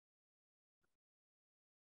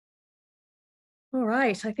All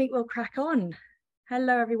right, I think we'll crack on.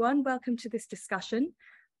 Hello, everyone. Welcome to this discussion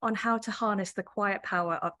on how to harness the quiet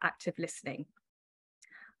power of active listening.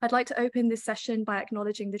 I'd like to open this session by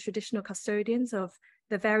acknowledging the traditional custodians of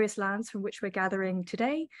the various lands from which we're gathering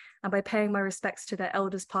today, and by paying my respects to their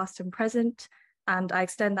elders past and present, and I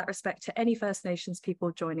extend that respect to any First Nations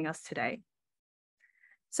people joining us today.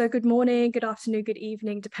 So good morning, good afternoon, good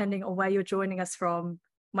evening, depending on where you're joining us from.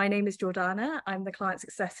 My name is Jordana. I'm the Client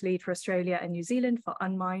Success Lead for Australia and New Zealand for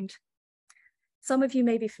Unmind. Some of you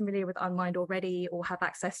may be familiar with Unmind already or have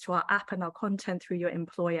access to our app and our content through your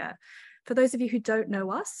employer. For those of you who don't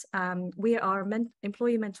know us, we are an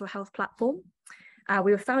employee mental health platform.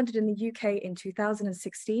 We were founded in the UK in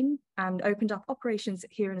 2016 and opened up operations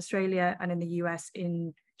here in Australia and in the US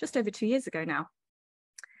in just over 2 years ago now.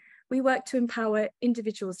 We work to empower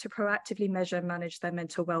individuals to proactively measure and manage their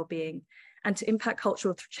mental well-being and to impact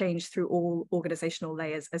cultural change through all organizational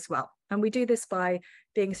layers as well. And we do this by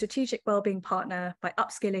being a strategic well-being partner, by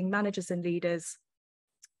upskilling managers and leaders,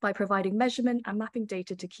 by providing measurement and mapping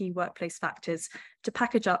data to key workplace factors to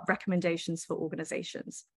package up recommendations for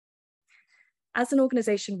organizations. As an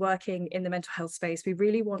organization working in the mental health space, we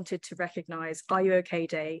really wanted to recognize Are You OK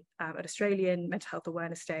Day at Australian Mental Health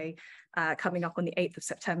Awareness Day coming up on the 8th of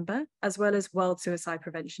September, as well as World Suicide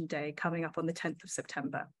Prevention Day coming up on the 10th of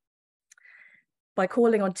September. By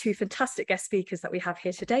calling on two fantastic guest speakers that we have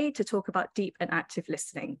here today to talk about deep and active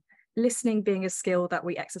listening. Listening being a skill that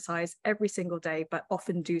we exercise every single day, but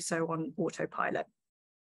often do so on autopilot.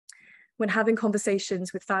 When having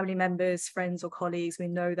conversations with family members, friends, or colleagues, we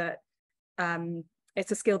know that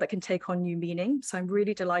it's a skill that can take on new meaning. So I'm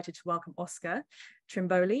really delighted to welcome Oscar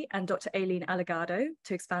Trimboli and Dr. Aileen Alegado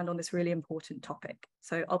to expand on this really important topic.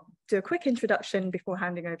 So I'll do a quick introduction before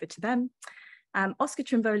handing over to them. Oscar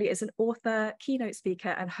Trimboli is an author, keynote speaker,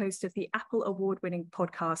 and host of the Apple award-winning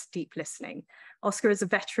podcast, Deep Listening. Oscar is a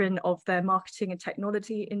veteran of the marketing and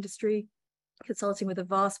technology industry, consulting with a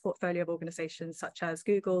vast portfolio of organizations such as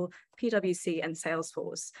Google, PwC, and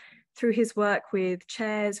Salesforce. Through his work with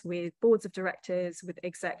chairs, with boards of directors, with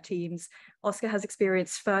exec teams, Oscar has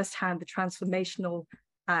experienced firsthand the transformational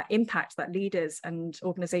impact that leaders and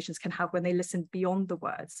organizations can have when they listen beyond the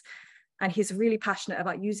words. And he's really passionate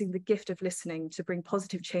about using the gift of listening to bring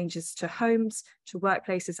positive changes to homes, to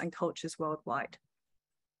workplaces, and cultures worldwide.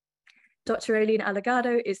 Dr. Aileen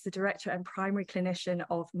Alegado is the Director and Primary Clinician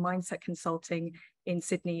of Mindset Consulting in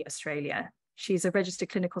Sydney, Australia. She's a registered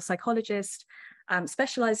clinical psychologist,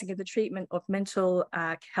 specializing in the treatment of mental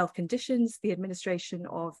health conditions, the administration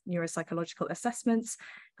of neuropsychological assessments,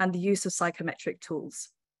 and the use of psychometric tools.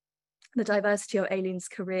 The diversity of Aileen's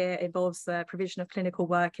career involves the provision of clinical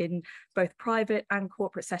work in both private and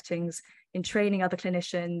corporate settings, in training other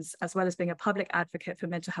clinicians, as well as being a public advocate for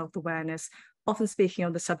mental health awareness, often speaking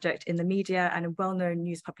on the subject in the media and in well-known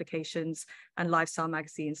news publications and lifestyle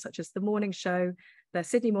magazines such as The Morning Show, the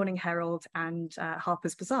Sydney Morning Herald, and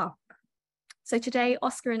Harper's Bazaar. So today,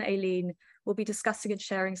 Oscar and Aileen will be discussing and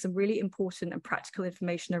sharing some really important and practical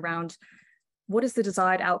information around what is the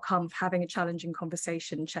desired outcome of having a challenging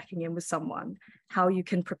conversation, checking in with someone, how you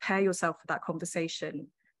can prepare yourself for that conversation,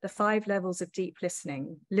 the 5 levels of deep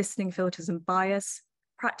listening, listening filters and bias,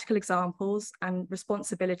 practical examples, and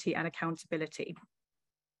responsibility and accountability.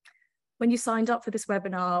 When you signed up for this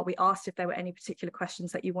webinar, we asked if there were any particular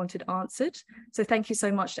questions that you wanted answered. So thank you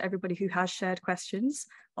so much to everybody who has shared questions.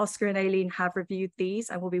 Oscar and Aileen have reviewed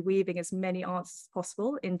these and will be weaving as many answers as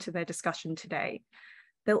possible into their discussion today.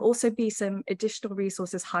 There'll also be some additional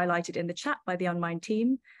resources highlighted in the chat by the Unmind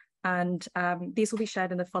team, and these will be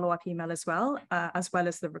shared in the follow-up email as well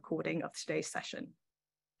as the recording of today's session.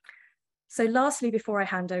 So lastly, before I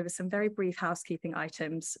hand over, some very brief housekeeping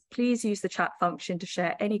items. Please use the chat function to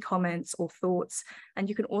share any comments or thoughts, and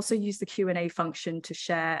you can also use the Q&A function to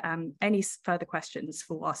share any further questions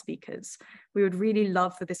for our speakers. We would really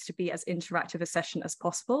love for this to be as interactive a session as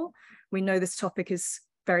possible. We know this topic is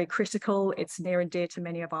very critical, it's near and dear to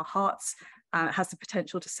many of our hearts, has the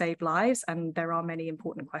potential to save lives, and there are many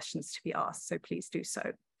important questions to be asked, so please do so.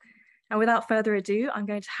 And without further ado, I'm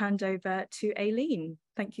going to hand over to Aileen.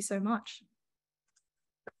 Thank you so much.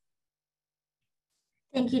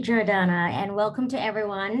 Thank you, Jordana, and welcome to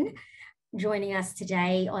everyone joining us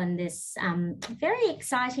today on this very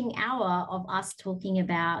exciting hour of us talking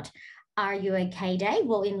about Are You OK Day?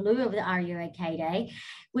 Well, in lieu of the Are You OK Day,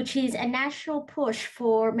 which is a national push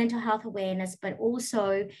for mental health awareness, but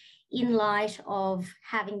also in light of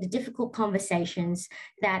having the difficult conversations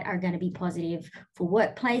that are going to be positive for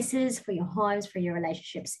workplaces, for your homes, for your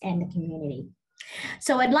relationships, and the community.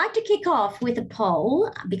 So I'd like to kick off with a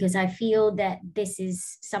poll because I feel that this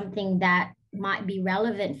is something that might be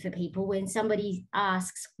relevant for people when somebody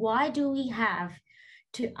asks, why do we have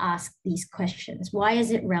to ask these questions? Why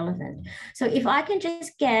is it relevant? So if I can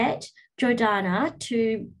just get Jordana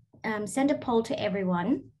to send a poll to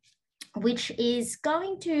everyone, which is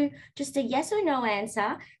going to just a yes or no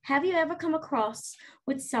answer. Have you ever come across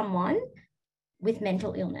with someone with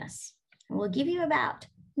mental illness? And we'll give you about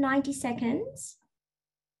 90 seconds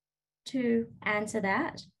to answer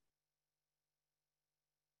that.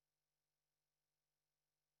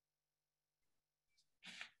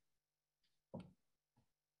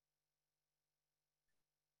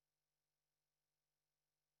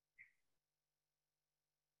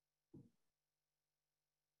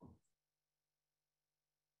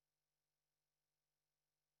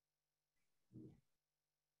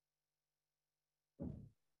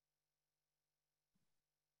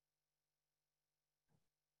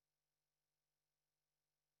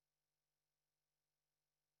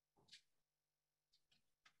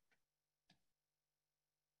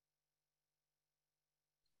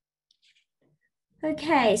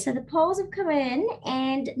 Okay, so the polls have come in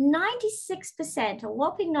and 96%, a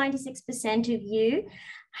whopping 96% of you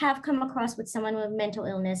have come across with someone with mental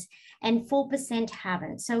illness and 4%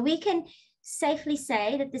 haven't. So we can safely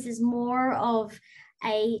say that this is more of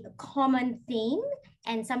a common theme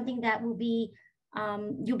and something that will be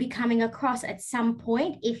you'll be coming across at some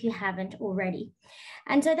point if you haven't already.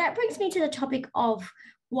 And so that brings me to the topic of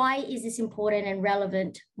why is this important and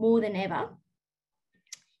relevant more than ever?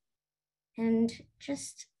 And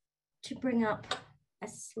just to bring up a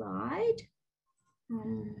slide.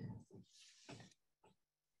 Can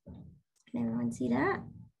everyone see that?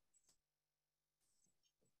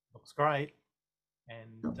 Looks great.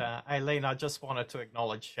 And Aileen, I just wanted to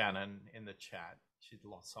acknowledge Shannon in the chat. She'd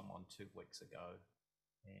lost someone 2 weeks ago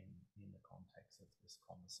in the context of this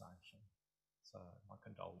conversation. So my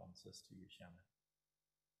condolences to you, Shannon.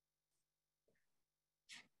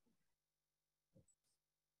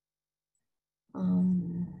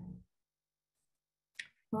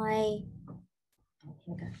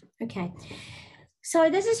 Okay. So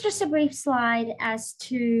this is just a brief slide as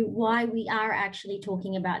to why we are actually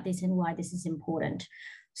talking about this and why this is important.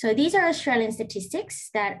 So these are Australian statistics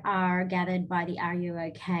that are gathered by the Are You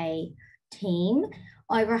OK team.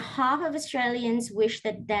 Over half of Australians wish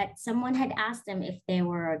that someone had asked them if they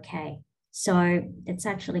were okay. So it's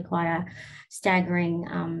actually quite a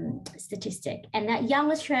staggering statistic. And that young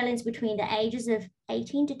Australians between the ages of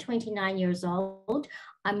 18 to 29 years old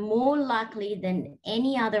are more likely than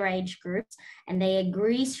any other age groups, and they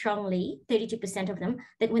agree strongly, 32% of them,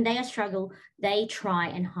 that when they are struggle, they try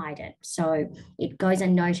and hide it. So it goes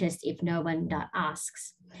unnoticed if no one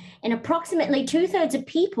asks. And approximately 2/3 of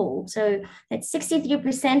people, so that's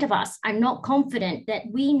 63% of us, are not confident that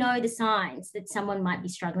we know the signs that someone might be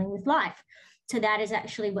struggling with life. So that is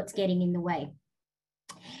actually what's getting in the way.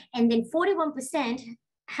 And then 41%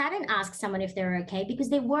 hadn't asked someone if they're okay because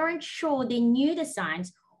they weren't sure they knew the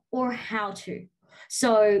signs or how to.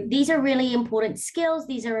 So these are really important skills.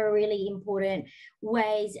 These are really important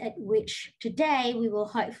ways at which today we will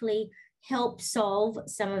hopefully help solve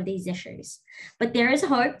some of these issues. But there is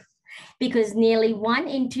hope because nearly 1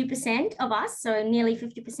 in 2% of us, so nearly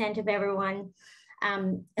 50% of everyone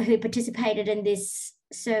who participated in this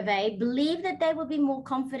survey, believe that they will be more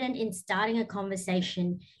confident in starting a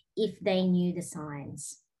conversation if they knew the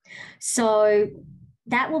signs. So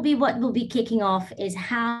that will be what will be kicking off, is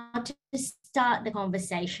how to start the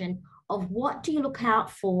conversation of what do you look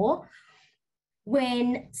out for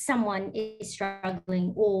when someone is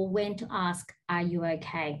struggling, or when to ask, are you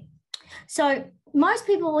okay? So most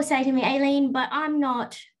people will say to me, Aileen, but I'm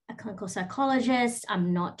not a clinical psychologist.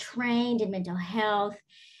 I'm not trained in mental health,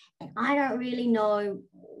 and I don't really know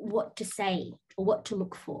what to say or what to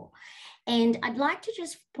look for. And I'd like to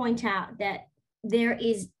just point out that there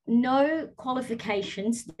is no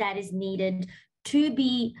qualifications that is needed to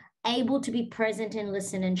be able to be present and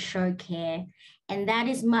listen and show care. And that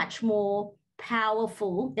is much more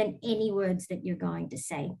powerful than any words that you're going to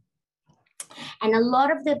say. And a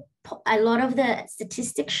lot of the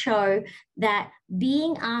statistics show that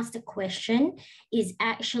being asked a question is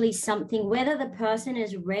actually something, whether the person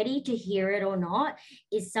is ready to hear it or not,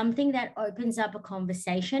 is something that opens up a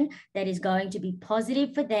conversation that is going to be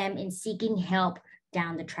positive for them in seeking help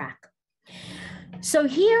down the track. So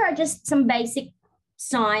here are just some basic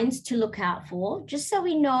signs to look out for, just so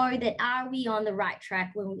we know that are we on the right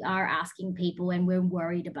track when we are asking people and we're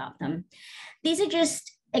worried about them. These are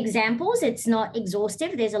just examples. It's not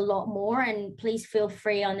exhaustive. There's a lot more, and please feel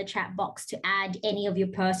free on the chat box to add any of your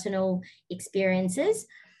personal experiences.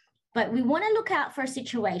 But we want to look out for a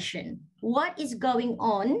situation. What is going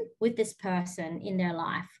on with this person in their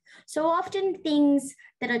life? So often things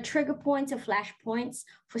that are trigger points or flash points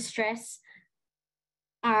for stress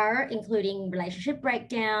are including relationship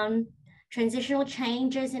breakdown, transitional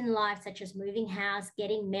changes in life, such as moving house,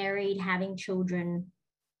 getting married, having children,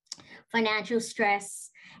 financial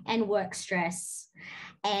stress, and work stress,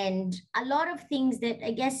 and a lot of things that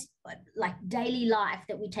I guess like daily life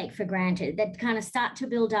that we take for granted that kind of start to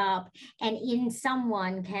build up and in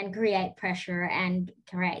someone can create pressure and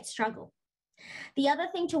create struggle. The other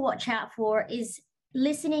thing to watch out for is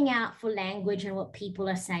listening out for language and what people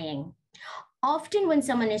are saying. Often when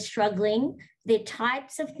someone is struggling, their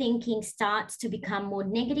types of thinking starts to become more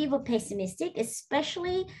negative or pessimistic,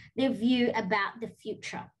 especially their view about the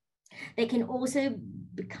future. They can also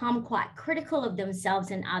become quite critical of themselves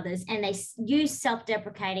and others, and they use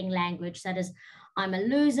self-deprecating language such as I'm a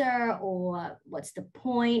loser, or what's the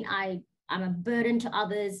point, I'm a burden to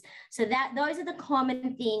others. So those are the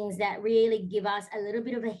common things that really give us a little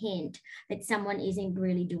bit of a hint that someone isn't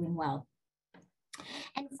really doing well.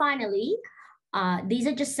 And finally, these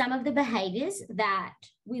are just some of the behaviors that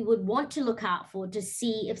we would want to look out for to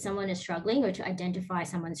see if someone is struggling or to identify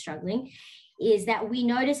someone struggling, is that we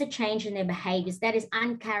notice a change in their behaviors that is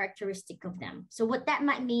uncharacteristic of them. So what that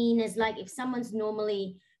might mean is, like, if someone's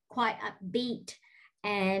normally quite upbeat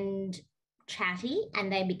and chatty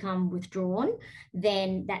and they become withdrawn,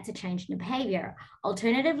 then that's a change in the behavior.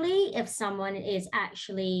 Alternatively, if someone is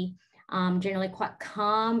actually generally quite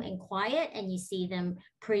calm and quiet and you see them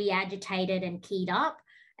pretty agitated and keyed up,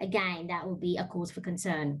 again, that will be a cause for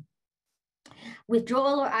concern.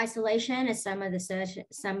 Withdrawal or isolation are some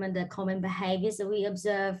of the common behaviors that we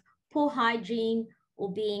observe. Poor hygiene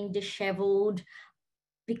or being disheveled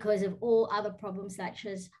because of all other problems such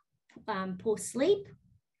as poor sleep.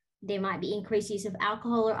 There might be increased use of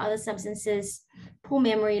alcohol or other substances, poor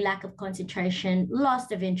memory, lack of concentration,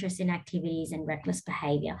 loss of interest in activities, and reckless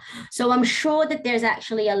behavior. So I'm sure that there's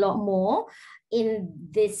actually a lot more in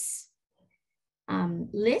this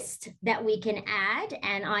list that we can add,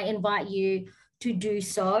 and I invite you to do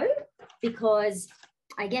so, because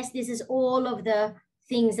I guess this is all of the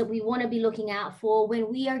things that we want to be looking out for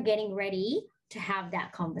when we are getting ready to have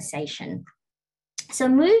that conversation. So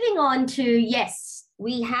moving on to, yes,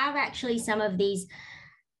 we have actually some of these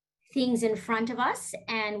things in front of us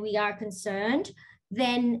and we are concerned.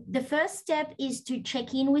 Then the first step is to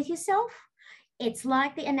check in with yourself. It's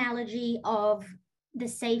like the analogy of the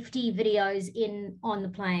safety videos on the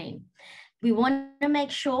plane. We want to make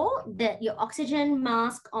sure that your oxygen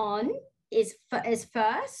mask on is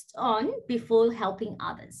first on before helping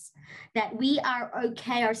others, that we are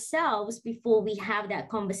okay ourselves before we have that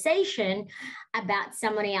conversation about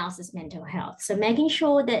somebody else's mental health. So making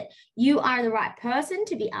sure that you are the right person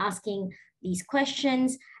to be asking these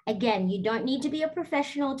questions. Again, you don't need to be a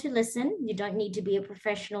professional to listen. You don't need to be a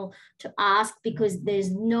professional to ask, because there's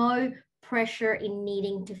no pressure in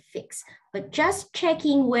needing to fix, but just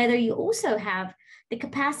checking whether you also have the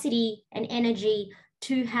capacity and energy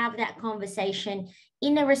to have that conversation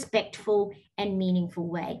in a respectful and meaningful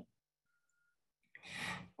way.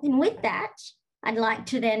 And with that, I'd like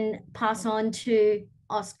to then pass on to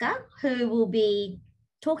Oscar, who will be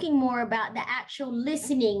talking more about the actual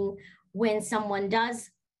listening when someone does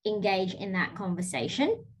engage in that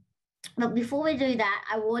conversation. But before we do that,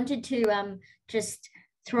 I wanted to just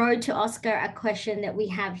throw to Oscar a question that we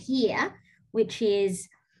have here, which is,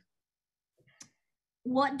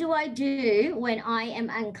 what do I do when I am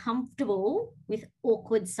uncomfortable with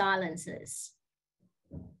awkward silences?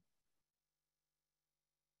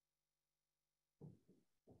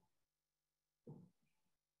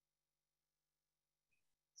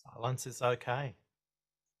 Silence is okay.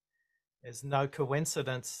 There's no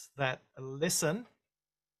coincidence that listen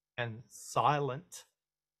and silent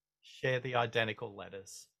share the identical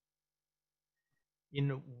letters.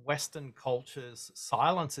 In Western cultures,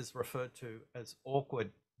 silence is referred to as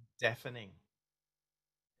awkward, deafening,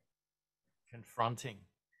 confronting.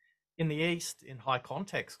 In the East, in high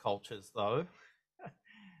context cultures, though,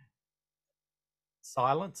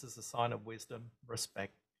 silence is a sign of wisdom,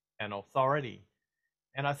 respect, and authority.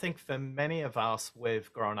 And I think for many of us,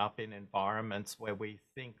 we've grown up in environments where we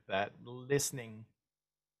think that listening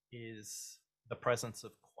is the presence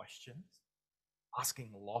of questions,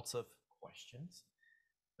 asking lots of questions.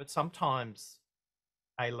 But sometimes,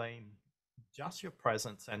 Aileen, just your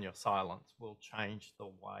presence and your silence will change the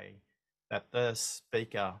way that the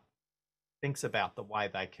speaker thinks about the way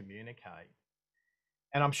they communicate.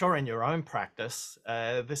 And I'm sure in your own practice,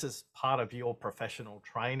 this is part of your professional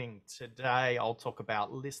training. Today, I'll talk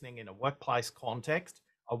about listening in a workplace context.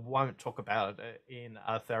 I won't talk about it in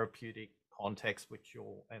a therapeutic context, which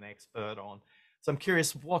you're an expert on. So I'm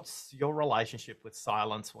curious, what's your relationship with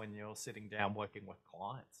silence when you're sitting down working with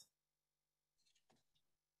clients?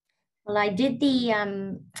 Well, I did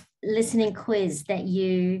the listening quiz that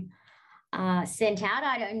you sent out.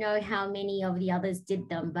 I don't know how many of the others did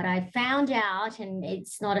them, but I found out, and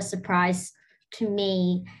it's not a surprise to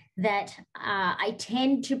me, that I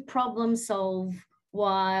tend to problem solve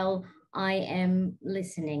while I am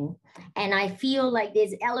listening. And I feel like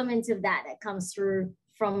there's elements of that comes through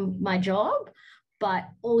from my job, but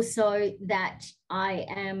also that I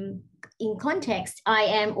am, in context, I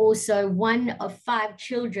am also one of 5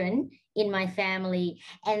 children in my family.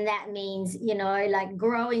 And that means, you know, like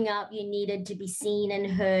growing up, you needed to be seen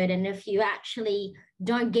and heard. And if you actually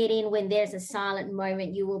don't get in when there's a silent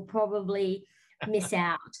moment, you will probably miss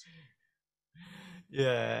out.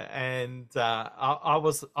 Yeah, and I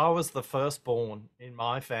was the firstborn in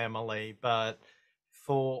my family, but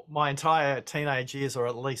for my entire teenage years, or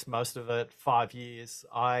at least most of it, 5 years,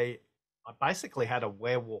 I basically had a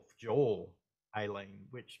werewolf jaw, Aileen,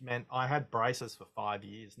 which meant I had braces for 5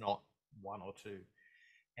 years, not 1 or 2.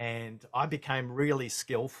 And I became really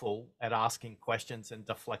skillful at asking questions and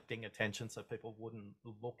deflecting attention so people wouldn't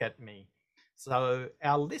look at me. So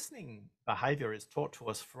our listening behavior is taught to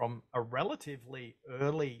us from a relatively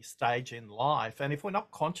early stage in life. And if we're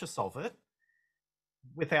not conscious of it,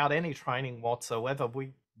 without any training whatsoever,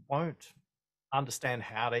 we won't understand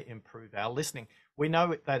how to improve our listening. We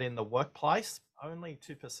know that in the workplace, only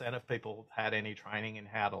 2% of people have had any training in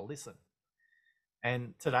how to listen.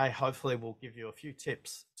 And today, hopefully, we'll give you a few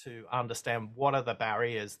tips to understand what are the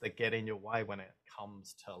barriers that get in your way when it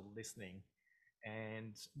comes to listening.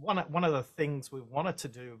 And one of the things we wanted to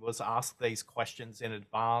do was ask these questions in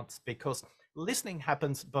advance, because listening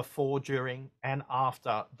happens before, during, and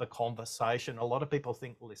after the conversation. A lot of people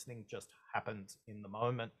think listening just happens in the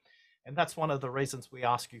moment. And that's one of the reasons we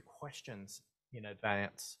ask you questions in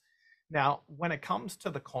advance. Now, when it comes to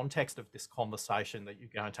the context of this conversation that you're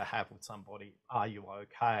going to have with somebody, are you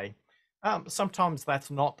okay? Sometimes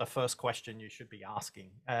that's not the first question you should be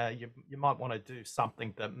asking. You might want to do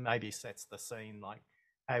something that maybe sets the scene, like,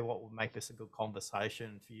 hey, what would make this a good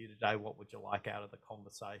conversation for you today? What would you like out of the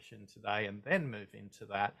conversation today? And then move into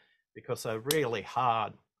that, because they're really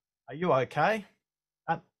hard. Are you okay?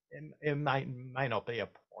 It may not be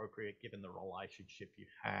appropriate given the relationship you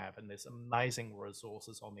have. And there's amazing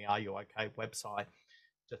resources on the Are You OK website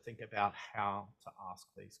to think about how to ask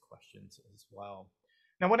these questions as well.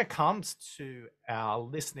 Now, when it comes to our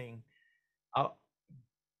listening,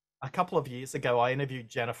 a couple of years ago, I interviewed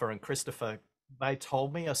Jennifer and Christopher. They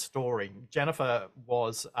told me a story. Jennifer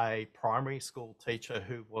was a primary school teacher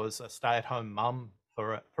who was a stay-at-home mum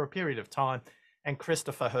for a period of time. And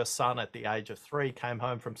Christopher, her son at the age of 3, came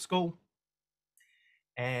home from school.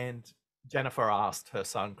 And Jennifer asked her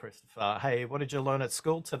son, Christopher, hey, what did you learn at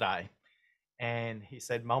school today? And he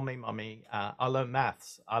said, Mummy, I learned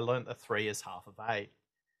maths. I learned that 3 is half of 8.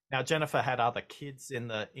 Now, Jennifer had other kids in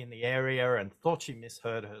the area and thought she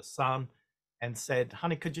misheard her son and said,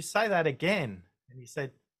 honey, could you say that again? And he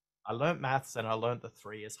said, I learned maths and I learned that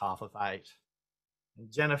 3 is half of 8.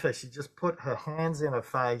 And Jennifer, she just put her hands in her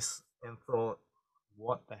face and thought,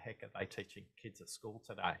 what the heck are they teaching kids at school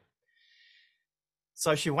today?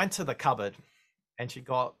 So she went to the cupboard and she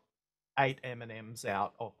got 8 M&Ms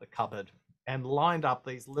out of the cupboard and lined up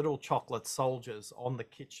these little chocolate soldiers on the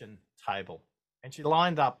kitchen table. And she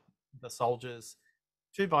lined up the soldiers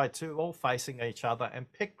 2 by 2, all facing each other,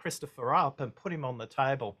 and picked Christopher up and put him on the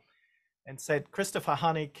table and said, Christopher,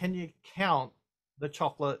 honey, can you count the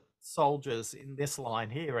chocolate soldiers in this line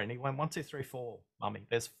here? And he went, 1, 2, 3, 4, Mummy.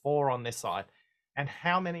 There's 4 on this side. And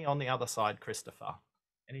how many on the other side, Christopher?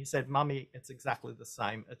 And he said, Mummy, it's exactly the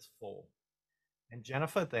same. It's 4. And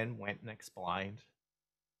Jennifer then went and explained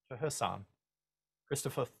to her son,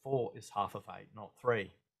 Christopher, 4 is half of 8, not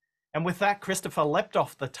 3. And with that, Christopher leapt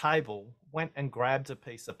off the table, went and grabbed a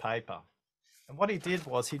piece of paper. And what he did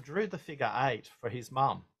was he drew the figure 8 for his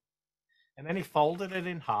mum. And then he folded it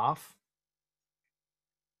in half.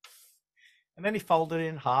 And then he folded it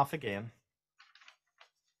in half again.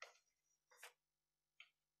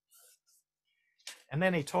 And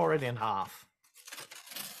then he tore it in half.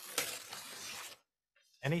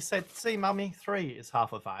 And he said, see, Mummy, 3 is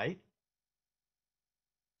half of 8.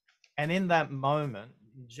 And in that moment,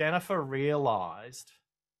 Jennifer realized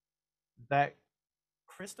that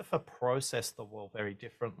Christopher processed the world very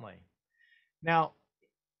differently. Now,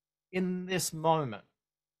 in this moment,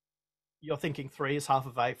 you're thinking 3 is half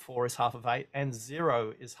of 8, 4 is half of 8, and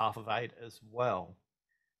 0 is half of 8 as well.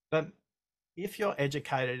 But if you're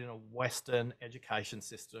educated in a Western education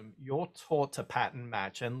system, you're taught to pattern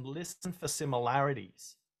match and listen for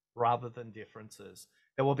similarities rather than differences.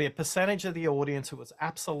 There will be a percentage of the audience who was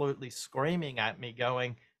absolutely screaming at me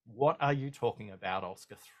going, "What are you talking about,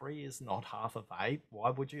 Oscar? 3 is not half of 8. Why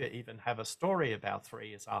would you even have a story about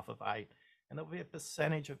 3 is half of 8? And there'll be a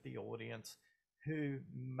percentage of the audience who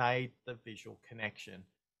made the visual connection.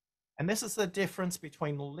 And this is the difference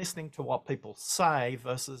between listening to what people say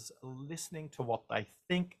versus listening to what they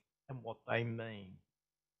think and what they mean.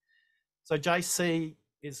 So JC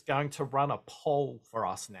is going to run a poll for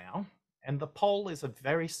us now. And the poll is a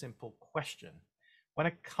very simple question. When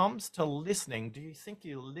it comes to listening, do you think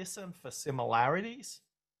you listen for similarities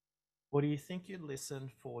or do you think you listen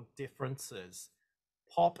for differences?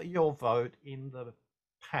 Pop your vote in the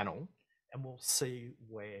panel and we'll see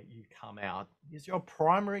where you come out. Is your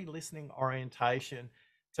primary listening orientation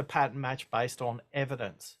to pattern match based on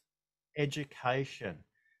evidence, education,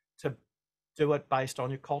 to do it based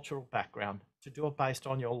on your cultural background, to do it based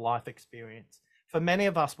on your life experience? For many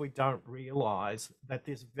of us, we don't realize that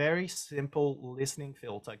this very simple listening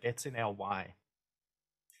filter gets in our way.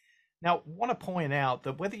 Now, I want to point out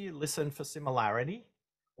that whether you listen for similarity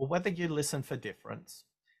or whether you listen for difference,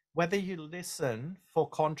 whether you listen for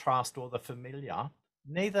contrast or the familiar,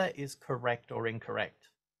 neither is correct or incorrect.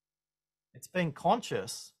 It's being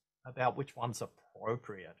conscious about which one's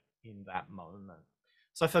appropriate in that moment.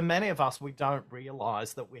 So for many of us, we don't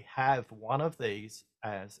realize that we have one of these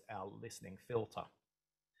as our listening filter.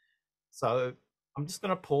 So I'm just going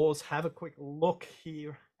to pause, have a quick look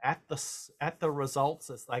here at the results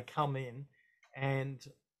as they come in, and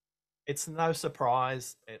it's no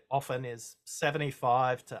surprise, it often is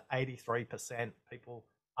 75 to 83% people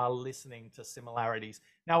are listening to similarities.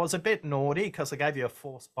 Now, I was a bit naughty because I gave you a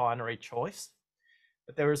forced binary choice,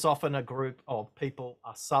 but there is often a group of people,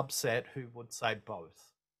 a subset, who would say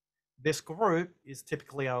both. This group is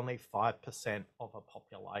typically only 5% of a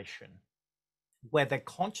population, where they're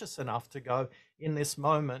conscious enough to go, in this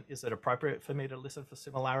moment, is it appropriate for me to listen for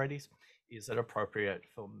similarities? Is it appropriate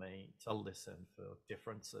for me to listen for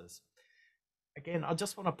differences? Again, I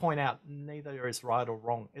just want to point out, neither is right or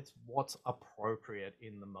wrong. It's what's appropriate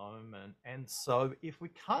in the moment. And so if we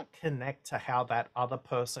can't connect to how that other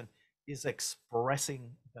person is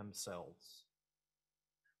expressing themselves,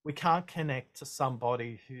 we can't connect to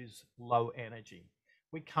somebody who's low energy.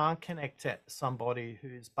 We can't connect to somebody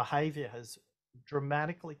whose behavior has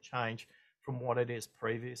dramatically changed from what it is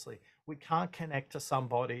previously. We can't connect to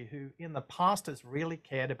somebody who in the past has really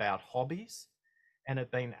cared about hobbies and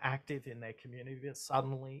have been active in their community, but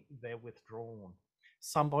suddenly they're withdrawn.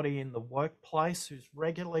 Somebody in the workplace who's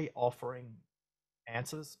regularly offering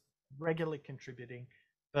answers, regularly contributing,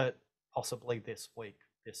 but possibly this week,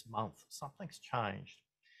 this month, something's changed.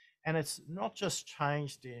 And it's not just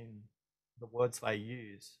changed in the words they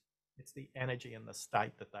use, it's the energy and the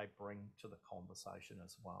state that they bring to the conversation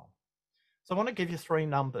as well. So I want to give you 3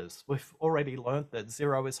 numbers. We've already learned that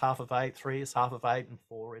 0 is half of 8, 3 is half of 8, and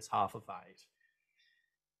 4 is half of 8.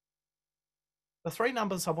 The 3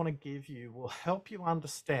 numbers I want to give you will help you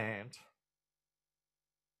understand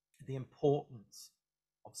the importance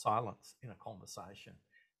of silence in a conversation,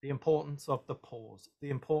 the importance of the pause, the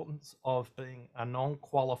importance of being a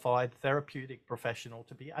non-qualified therapeutic professional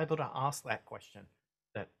to be able to ask that question,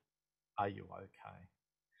 that are you okay?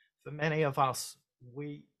 For many of us,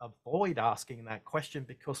 we avoid asking that question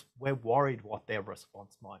because we're worried what their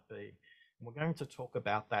response might be. And we're going to talk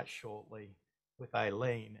about that shortly with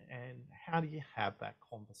Aileen, and how do you have that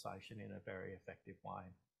conversation in a very effective way?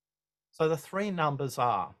 So the 3 numbers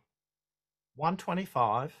are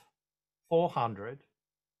 125, 400,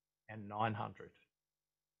 and 900.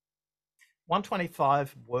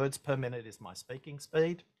 125 words per minute is my speaking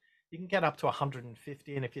speed. You can get up to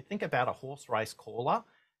 150, and if you think about a horse race caller,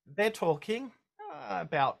 they're talking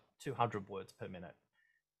about 200 words per minute.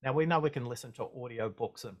 Now, we know we can listen to audio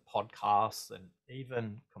books and podcasts and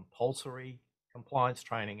even compulsory compliance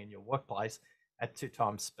training in your workplace at 2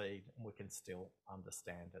 times speed, and we can still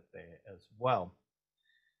understand it there as well.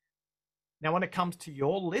 Now, when it comes to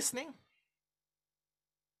your listening,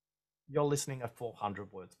 you're listening at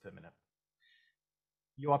 400 words per minute.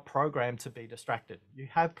 You are programmed to be distracted. You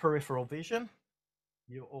have peripheral vision.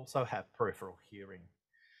 You also have peripheral hearing.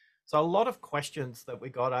 So a lot of questions that we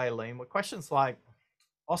got, Aileen, were questions like,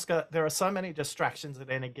 Oscar, there are so many distractions at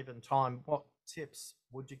any given time. What tips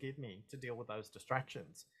would you give me to deal with those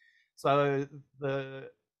distractions? So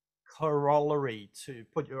the corollary to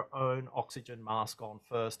put your own oxygen mask on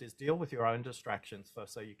first is deal with your own distractions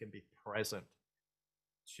first so you can be present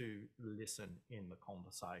to listen in the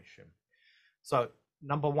conversation. So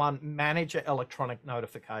number one, manage your electronic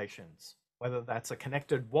notifications, whether that's a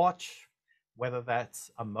connected watch, whether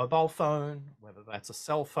that's a mobile phone, whether that's a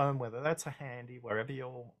cell phone, whether that's a handy, wherever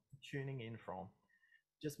you're tuning in from.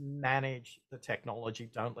 Just manage the technology.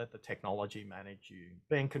 Don't let the technology manage you.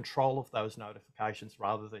 Be in control of those notifications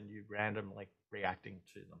rather than you randomly reacting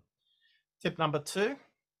to them. Tip number two,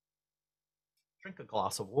 drink a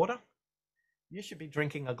glass of water. You should be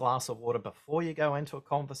drinking a glass of water before you go into a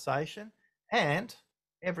conversation and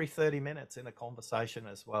every 30 minutes in a conversation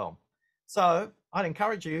as well. So I'd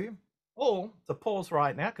encourage you all to pause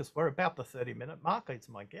right now because we're about the 30-minute mark, it's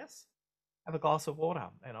my guess. Have a glass of water,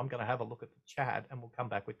 and I'm going to have a look at the chat, and we'll come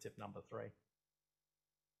back with tip number three.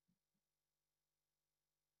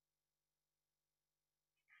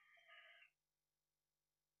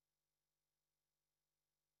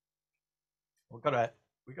 We've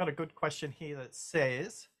got a good question here that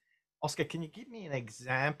says, Oscar, can you give me an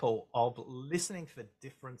example of listening for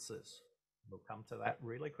differences? We'll come to that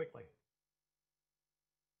really quickly.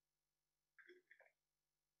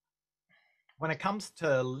 When it comes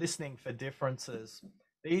to listening for differences,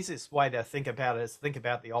 the easiest way to think about it is think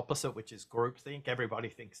about the opposite, which is groupthink. Everybody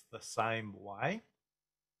thinks the same way.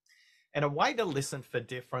 And a way to listen for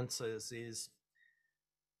differences is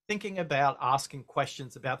thinking about asking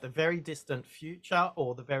questions about the very distant future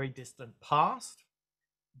or the very distant past.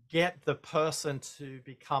 Get the person to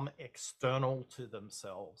become external to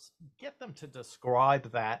themselves. Get them to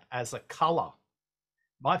describe that as a color.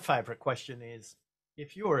 My favorite question is,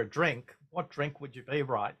 if you were a drink, what drink would you be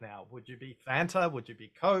right now? Would you be Fanta? Would you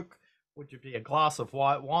be Coke? Would you be a glass of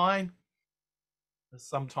white wine?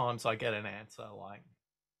 Sometimes I get an answer like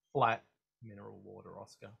flat mineral water,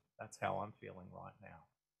 Oscar. That's how I'm feeling right now.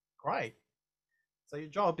 Great. So your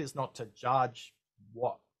job is not to judge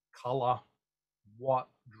what color, what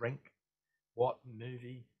drink, what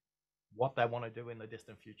movie, what they want to do in the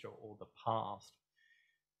distant future or the past.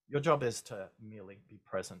 Your job is to merely be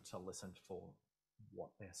present to listen for what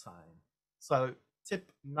they're saying. So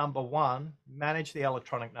tip number one, manage the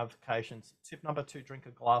electronic notifications. Tip number two, drink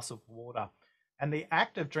a glass of water. And the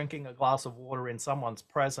act of drinking a glass of water in someone's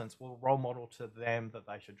presence will role model to them that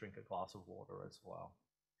they should drink a glass of water as well.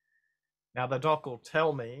 Now, the doc will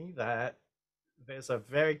tell me that there's a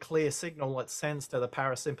very clear signal it sends to the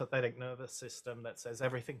parasympathetic nervous system that says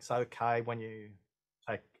everything's okay when you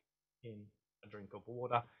take in a drink of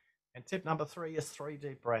water. And tip number three is 3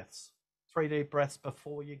 deep breaths. 3 deep breaths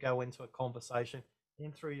before you go into a conversation,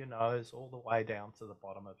 in through your nose, all the way down to the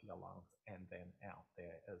bottom of your lungs, and then out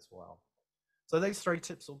there as well. So these 3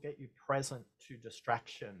 tips will get you present to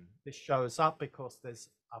distraction. This shows up because there's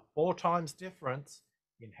a 4 times difference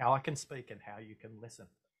in how I can speak and how you can listen.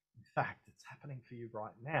 In fact, it's happening for you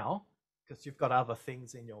right now because you've got other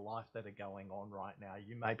things in your life that are going on right now.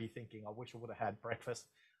 You may be thinking, I wish I would have had breakfast.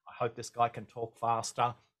 I hope this guy can talk faster.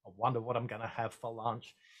 I wonder what I'm going to have for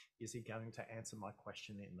lunch. Is he going to answer my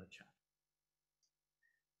question in the chat?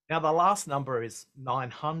 Now, the last number is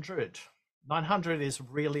 900. 900 is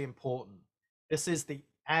really important. This is the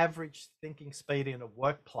average thinking speed in a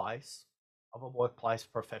workplace of a workplace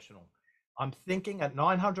professional. I'm thinking at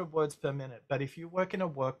 900 words per minute, but if you work in a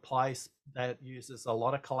workplace that uses a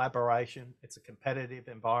lot of collaboration, it's a competitive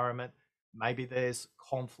environment, maybe there's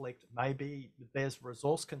conflict, maybe there's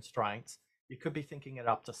resource constraints, you could be thinking at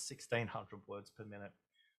up to 1600 words per minute.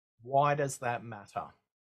 Why does that matter?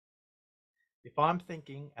 If I'm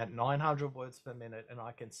thinking at 900 words per minute and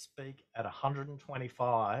I can speak at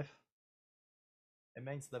 125, it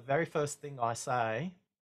means the very first thing I say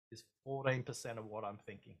is 14% of what I'm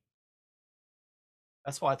thinking.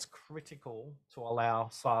 That's why it's critical to allow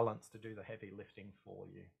silence to do the heavy lifting for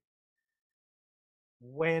you.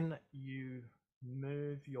 When you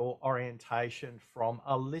move your orientation from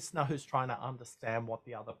a listener who's trying to understand what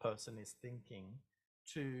the other person is thinking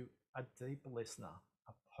to a deep listener,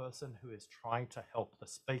 a person who is trying to help the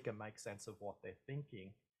speaker make sense of what they're thinking,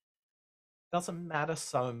 it doesn't matter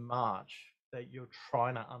so much that you're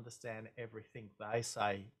trying to understand everything they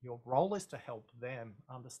say. Your role is to help them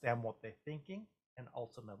understand what they're thinking and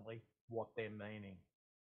ultimately what they're meaning.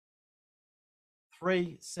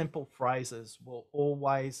 3 simple phrases will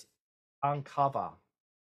always uncover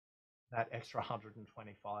that extra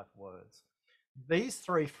 125 words. These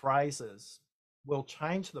 3 phrases will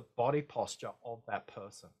change the body posture of that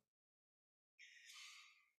person.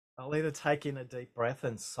 They'll either take in a deep breath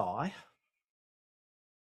and sigh.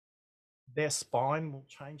 Their spine will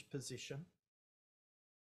change position.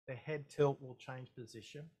 Their head tilt will change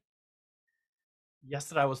position.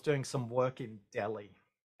 yesterday I was doing some work in Delhi,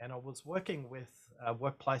 and I was working with a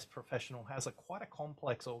workplace professional who has quite a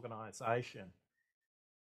complex organization.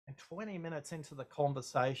 And 20 minutes into the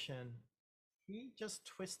conversation, he just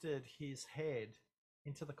twisted his head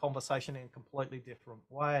into the conversation in a completely different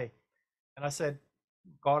way. And I said,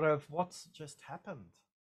 Gaurav, what's just happened?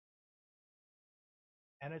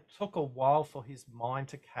 And it took a while for his mind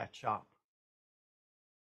to catch up.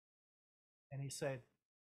 And he said,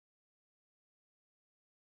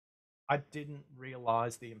 I didn't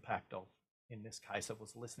realize the impact of, in this case, it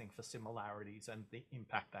was listening for similarities and the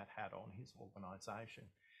impact that had on his organization.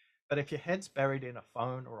 But if your head's buried in a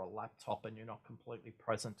phone or a laptop and you're not completely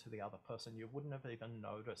present to the other person, you wouldn't have even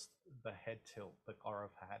noticed the head tilt that Gaurav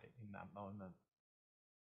had in that moment.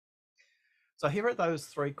 So here are those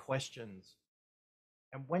 3 questions.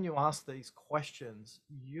 And when you ask these questions,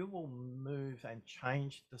 you will move and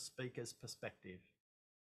change the speaker's perspective.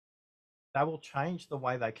 They will change the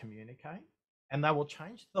way they communicate, and they will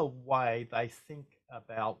change the way they think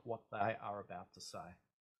about what they are about to say.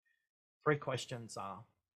 3 questions are,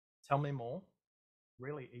 tell me more.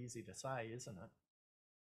 Really easy to say, isn't it?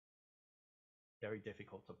 Very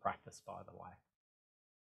difficult to practice, by the way.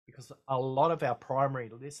 Because a lot of our primary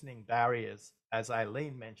listening barriers, as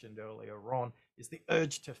Aileen mentioned earlier on, is the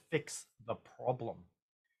urge to fix the problem.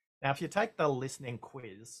 Now, if you take the listening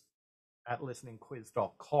quiz at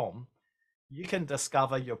listeningquiz.com, you can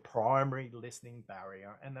discover your primary listening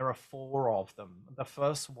barrier, and there are 4 of them. The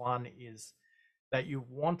first one is that you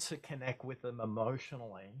want to connect with them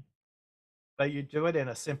emotionally, but you do it in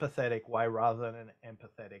a sympathetic way rather than an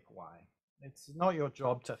empathetic way. It's not your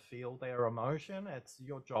job to feel their emotion, it's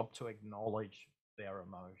your job to acknowledge their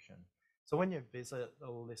emotion. So when you visit the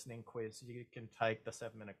listening quiz, you can take the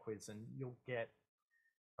 7-minute quiz and you'll get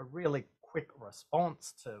a really quick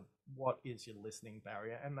response to what is your listening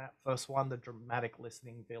barrier. And that first one, the dramatic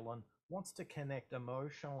listening villain, wants to connect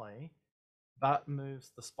emotionally, but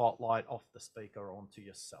moves the spotlight off the speaker onto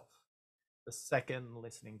yourself. The second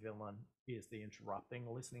listening villain is the interrupting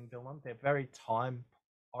listening villain. They're very time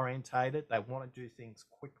orientated. They want to do things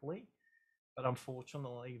quickly, but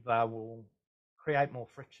unfortunately they will create more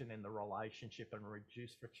friction in the relationship and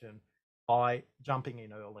reduce friction by jumping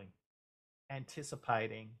in early,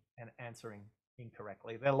 anticipating and answering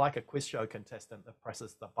incorrectly. They're like a quiz show contestant that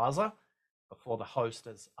presses the buzzer before the host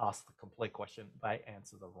has asked the complete question. They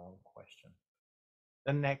answer the wrong question.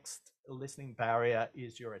 The next listening barrier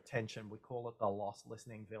is your attention. We call it the lost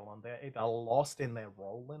listening villain. They're either lost in their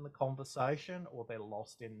role in the conversation, or they're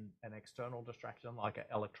lost in an external distraction like an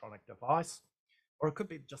electronic device, or it could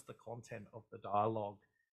be just the content of the dialogue.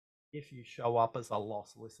 If you show up as a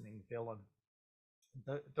lost listening villain,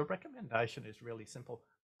 the recommendation is really simple.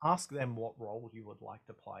 Ask them what role you would like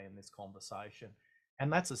to play in this conversation.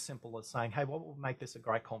 And that's as simple as saying, hey, what would make this a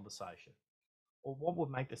great conversation? Or what would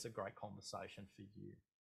make this a great conversation for you?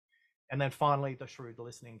 And then finally, the shrewd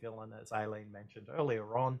listening villain, as Aileen mentioned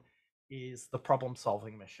earlier on, is the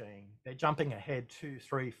problem-solving machine. They're jumping ahead 2,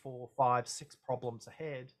 3, 4, 5, 6 problems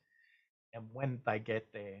ahead. And when they get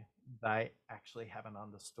there, they actually haven't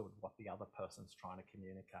understood what the other person's trying to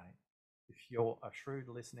communicate. If you're a shrewd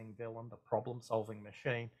listening villain, the problem-solving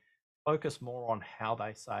machine, focus more on how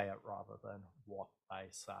they say it rather than what they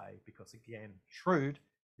say. Because again, shrewd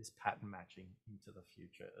is pattern matching into the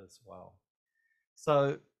future as well.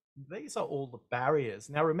 So these are all the barriers.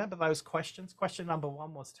 Now remember those questions. Question number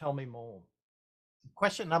 1 was tell me more.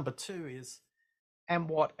 Question number 2 is, and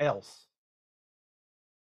what else?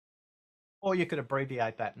 Or you could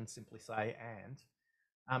abbreviate that and simply say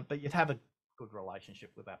and, but you'd have a good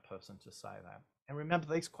relationship with that person to say that. And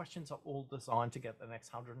remember, these questions are all designed to get the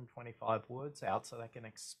next 125 words out so they can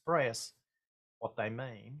express what they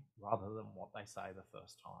mean rather than what they say the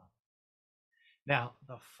first time. Now,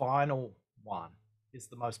 the final one is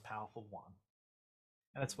the most powerful one.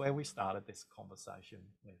 And it's where we started this conversation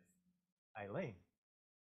with Aileen.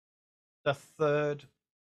 The third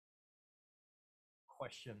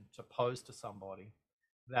question to pose to somebody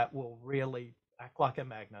that will really act like a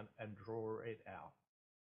magnet and draw it out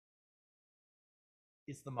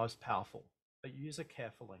is the most powerful, but use it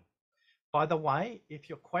carefully. By the way, if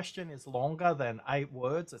your question is longer than 8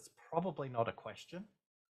 words, it's probably not a question.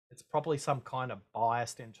 It's probably some kind of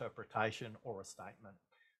biased interpretation or a statement.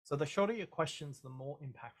 So the shorter your questions, the more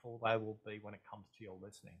impactful they will be when it comes to your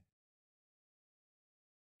listening.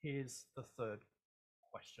 Here's the third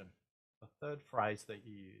question, the third phrase that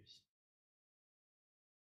you use.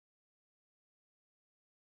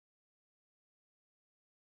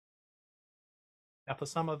 Now, for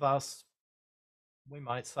some of us, we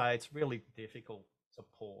might say it's really difficult to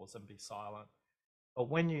pause and be silent. But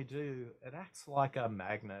when you do, it acts like a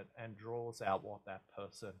magnet and draws out what that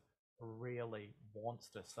person really wants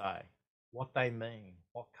to say, what they mean,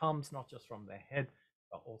 what comes not just from their head,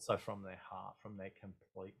 but also from their heart, from their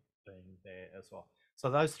complete being there as well. So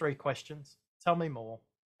those 3 questions, tell me more,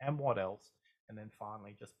 and what else? And then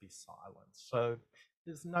finally, just be silent. So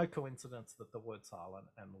there's no coincidence that the word silent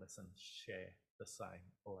and listen share the same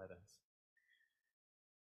letters.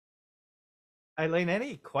 Aileen,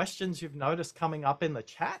 any questions you've noticed coming up in the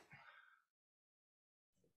chat?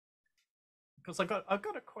 Because I've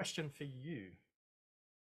got a question for you.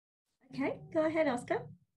 Okay, go ahead, Oscar.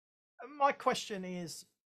 My question is,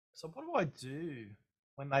 so what do I do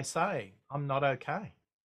when they say I'm not okay?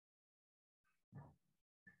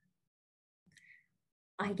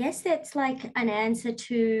 I guess that's like an answer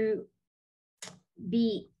to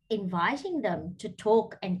be inviting them to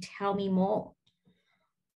talk and tell me more,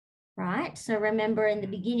 right? So remember in the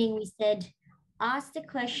beginning, we said, ask the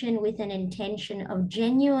question with an intention of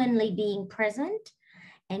genuinely being present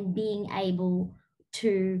and being able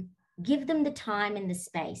to give them the time and the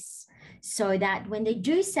space so that when they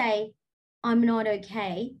do say, I'm not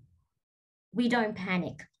okay, we don't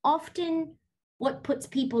panic. Often what puts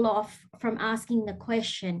people off from asking the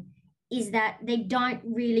question is that they don't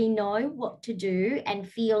really know what to do and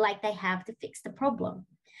feel like they have to fix the problem.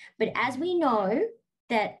 But as we know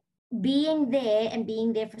that being there and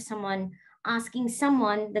being there for someone, asking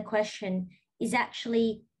someone the question is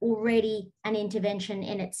actually already an intervention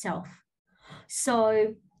in itself.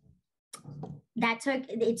 So that's okay.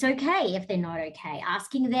 It's okay if they're not okay.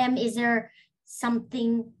 Asking them, is there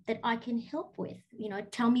something that I can help with? You know,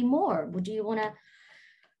 tell me more. Would you want to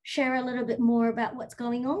share a little bit more about what's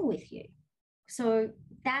going on with you? So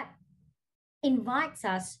that invites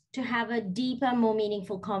us to have a deeper, more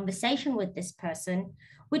meaningful conversation with this person,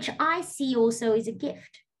 which I see also as a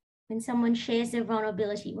gift. When someone shares their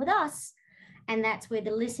vulnerability with us, and that's where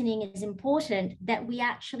the listening is important, that we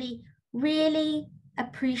actually really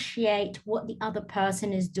appreciate what the other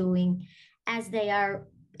person is doing as they are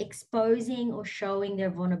exposing or showing their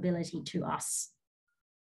vulnerability to us.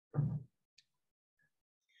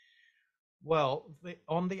 Well,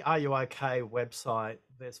 on the Are You OK website,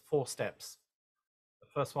 there's 4 steps. The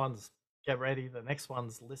first one's get ready. The next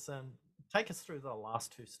one's listen. Take us through the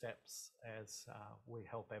last 2 steps as we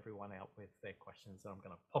help everyone out with their questions. And I'm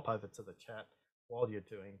going to pop over to the chat while you're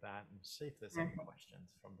doing that and see if there's any questions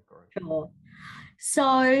from the group. Sure.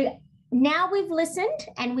 So now we've listened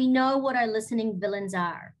and we know what our listening villains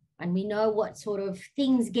are, and we know what sort of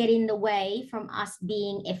things get in the way from us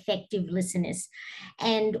being effective listeners.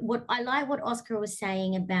 And what I like what Oscar was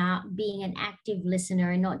saying about being an active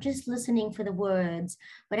listener and not just listening for the words,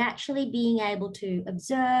 but actually being able to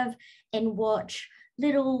observe and watch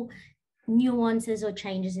little nuances or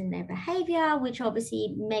changes in their behavior, which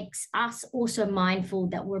obviously makes us also mindful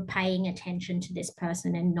that we're paying attention to this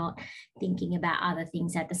person and not thinking about other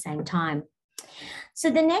things at the same time.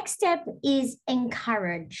 So the next step is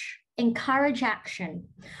encourage action.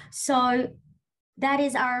 So that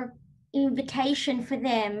is our invitation for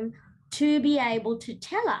them to be able to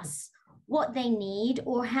tell us what they need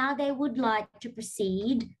or how they would like to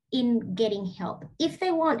proceed in getting help, if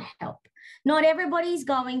they want help. Not everybody's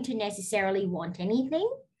going to necessarily want anything.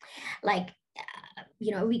 Like,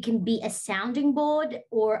 we can be a sounding board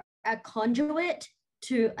or a conduit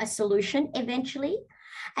to a solution eventually.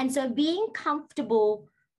 And so being comfortable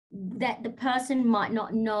that the person might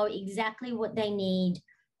not know exactly what they need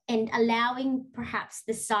and allowing perhaps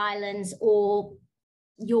the silence or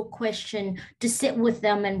your question to sit with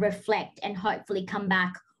them and reflect and hopefully come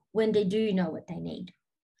back when they do know what they need.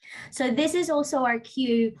 So this is also our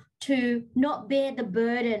cue to not bear the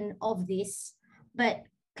burden of this, but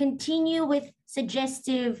continue with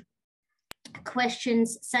suggestive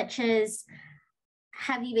questions such as,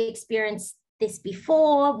 have you experienced this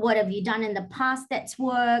before? What have you done in the past that's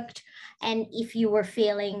worked? And if you were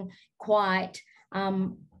feeling quite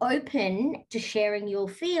open to sharing your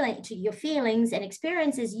feelings and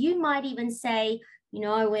experiences, you might even say,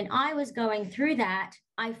 when I was going through that,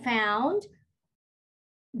 I found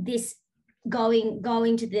this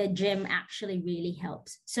going to the gym actually really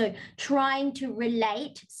helps. So trying to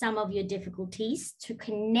relate some of your difficulties to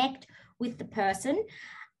connect with the person.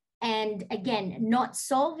 And again, not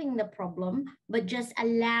solving the problem, but just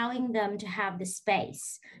allowing them to have the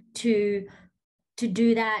space to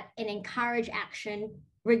do that and encourage action,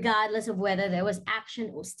 regardless of whether there was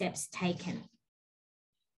action or steps taken.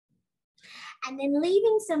 And then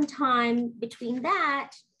leaving some time between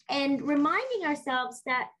that and reminding ourselves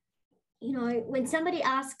that you know, when somebody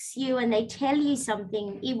asks you and they tell you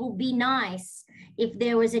something, it will be nice if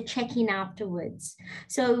there was a check-in afterwards.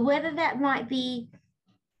 So whether that might be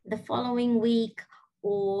the following week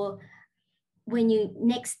or when you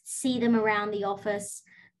next see them around the office,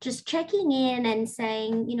 just checking in and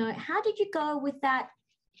saying, you know, how did you go with that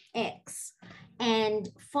X? And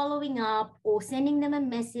following up or sending them a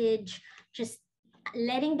message, just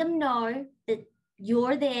letting them know that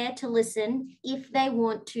you're there to listen if they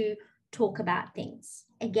want to talk about things.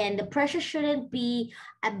 Again, the pressure shouldn't be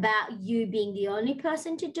about you being the only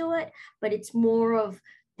person to do it, but it's more of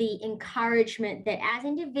the encouragement that as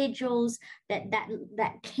individuals, that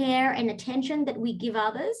care and attention that we give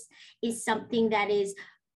others is something that is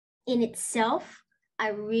in itself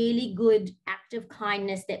a really good act of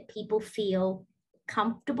kindness, that people feel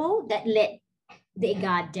comfortable, that let their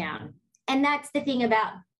guard down. And that's the thing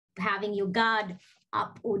about having your guard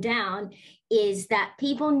up or down, is that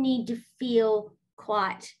people need to feel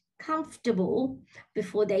quite comfortable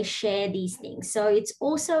before they share these things. So it's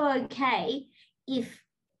also okay if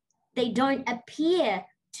they don't appear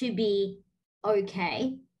to be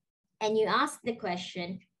okay and you ask the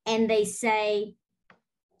question and they say,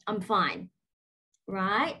 I'm fine,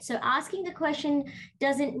 right? So asking the question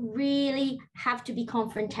doesn't really have to be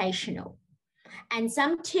confrontational. And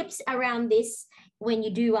some tips around this, when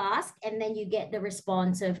you do ask and then you get the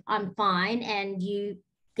response of I'm fine and you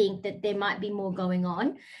think that there might be more going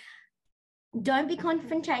on, don't be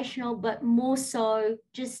confrontational, but more so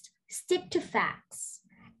just stick to facts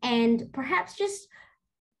and perhaps just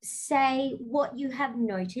say what you have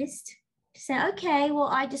noticed. Say, okay, well,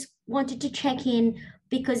 I just wanted to check in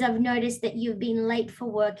because I've noticed that you've been late for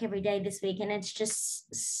work every day this week and it's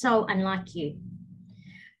just so unlike you.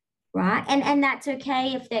 Right. And that's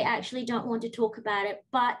okay if they actually don't want to talk about it,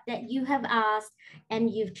 but that you have asked and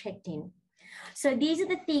you've checked in. So these are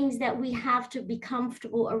the things that we have to be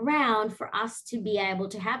comfortable around for us to be able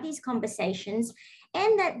to have these conversations,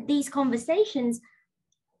 and that these conversations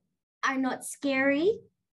are not scary.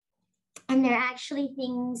 And they're actually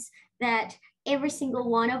things that every single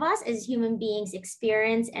one of us as human beings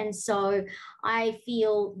experience. And so I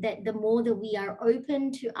feel that the more that we are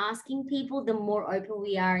open to asking people, the more open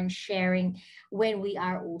we are in sharing when we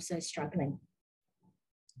are also struggling.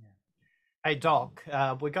 Hey, Doc,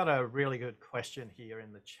 we got a really good question here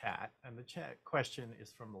in the chat. And the chat question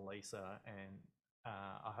is from Lisa, and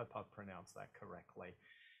I hope I pronounced that correctly.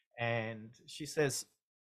 And she says,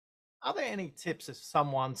 are there any tips if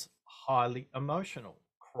someone's highly emotional,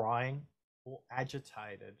 crying, or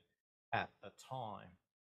agitated at the time?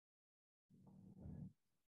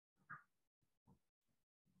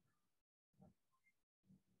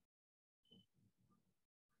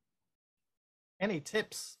 Any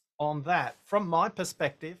tips on that? From my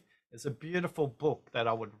perspective, there's a beautiful book that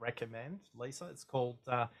I would recommend, Lisa. It's called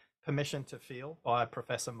Permission to Feel by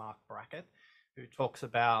Professor Mark Brackett, who talks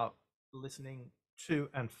about listening to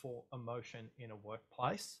and for emotion in a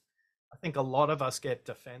workplace. I think a lot of us get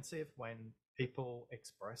defensive when people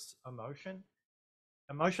express emotion.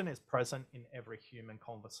 Emotion is present in every human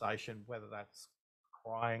conversation, whether that's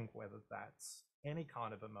crying, whether that's any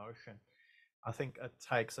kind of emotion. I think it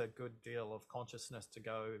takes a good deal of consciousness to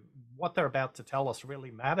go, what they're about to tell us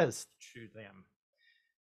really matters to them.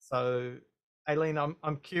 So, Aileen,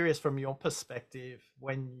 I'm curious from your perspective,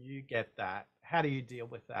 when you get that, how do you deal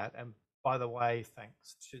with that? And by the way,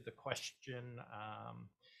 thanks to the question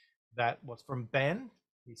that was from Ben.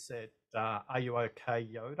 He said, are you okay,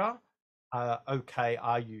 Yoda? Okay,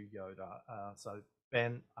 are you, Yoda? So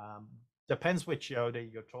Ben, depends which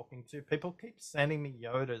Yoda you're talking to. People keep sending me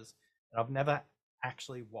Yodas, and I've never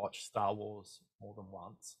actually watched Star Wars more than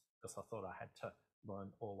once because I thought I had to learn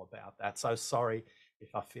all about that. So sorry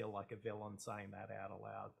if I feel like a villain saying that out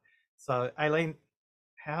aloud. So Aileen,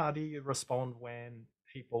 how do you respond when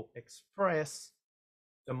people express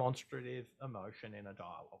demonstrative emotion in a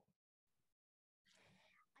dialogue?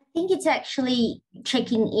 I think it's actually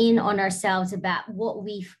checking in on ourselves about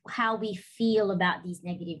how we feel about these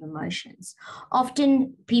negative emotions.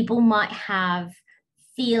 Often people might have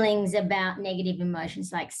feelings about negative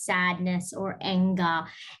emotions like sadness or anger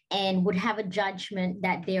and would have a judgment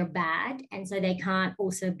that they're bad, and so they can't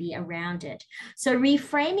also be around it. So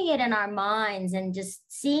reframing it in our minds and just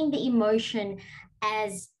seeing the emotion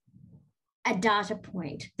as a data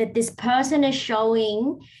point, that this person is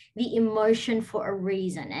showing the emotion for a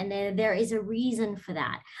reason, and there is a reason for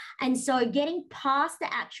that. And so getting past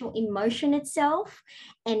the actual emotion itself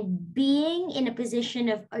and being in a position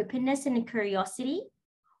of openness and curiosity,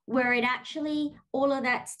 where it actually, all of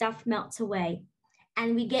that stuff melts away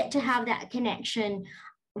and we get to have that connection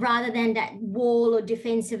rather than that wall or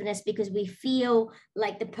defensiveness because we feel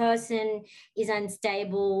like the person is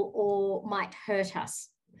unstable or might hurt us.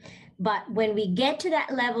 But when we get to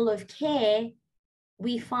that level of care,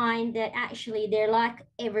 we find that actually they're like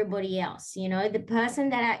everybody else. You know, the person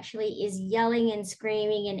that actually is yelling and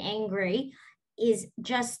screaming and angry is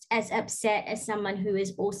just as upset as someone who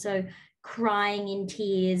is also crying in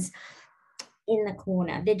tears in the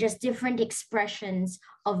corner. They're just different expressions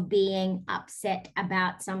of being upset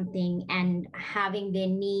about something and having their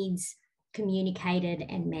needs communicated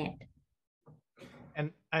and met.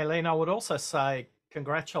 And Aileen, I would also say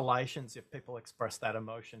congratulations if people express that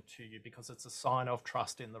emotion to you, because it's a sign of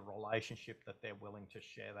trust in the relationship that they're willing to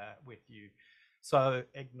share that with you. So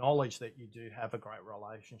acknowledge that you do have a great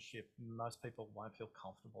relationship. Most people won't feel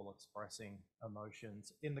comfortable expressing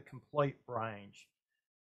emotions in the complete range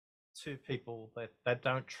to people that they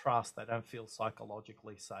don't trust, they don't feel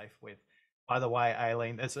psychologically safe with. By the way,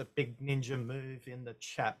 Aileen, there's a big ninja move in the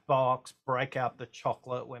chat box. Break out the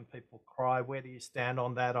chocolate when people cry. Where do you stand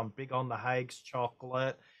on that? I'm big on the Haig's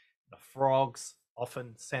chocolate. The frogs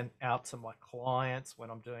often sent out to my clients when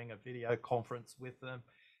I'm doing a video conference with them.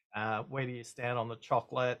 Where do you stand on the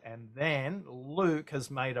chocolate? And then Luke has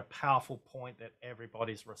made a powerful point that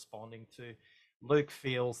everybody's responding to. Luke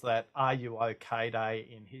feels that Are You OK Day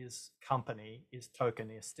in his company is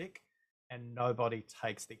tokenistic, and nobody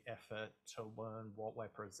takes the effort to learn what we're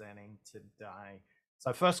presenting today.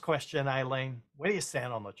 So first question, Aileen, where do you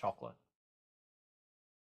stand on the chocolate?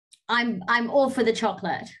 I'm all for the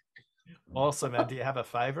chocolate. Awesome. And do you have a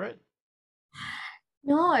favorite?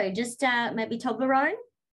 No, just maybe Toblerone.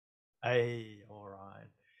 Hey, all right.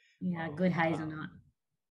 Yeah, good hazelnut.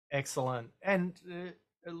 Excellent. And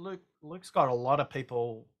Luke's got a lot of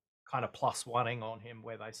people kind of +1ing on him,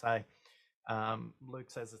 where they say, Luke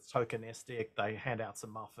says it's tokenistic. They hand out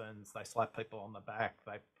some muffins, they slap people on the back,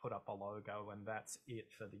 they put up a logo, and that's it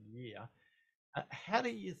for the year. How do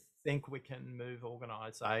you think we can move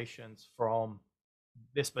organizations from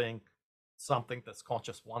this being something that's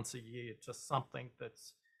conscious once a year to something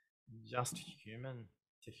that's just human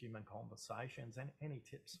to human conversations? And any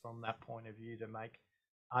tips from that point of view to make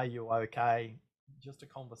Are You OK just a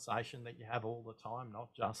conversation that you have all the time, not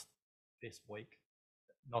just this week,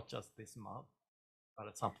 not just this month, but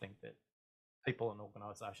it's something that people and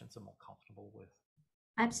organizations are more comfortable with?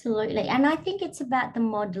 Absolutely. And I think it's about the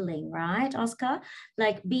modeling, right, Oscar?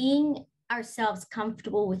 Like being ourselves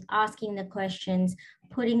comfortable with asking the questions,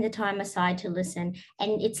 putting the time aside to listen.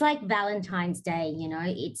 And it's like Valentine's Day, you know,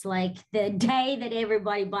 it's like the day that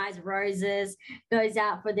everybody buys roses, goes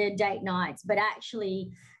out for their date nights. But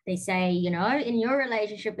actually, they say, you know, in your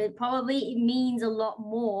relationship, it means a lot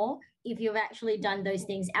more if you've actually done those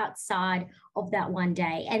things outside of that one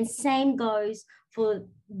day. And same goes for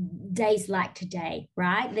days like today,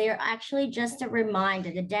 right? They're actually just a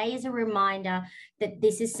reminder. The day is a reminder that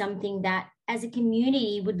this is something that as a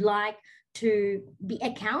community would like to be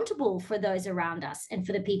accountable for those around us and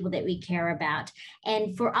for the people that we care about,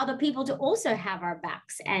 and for other people to also have our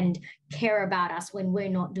backs and care about us when we're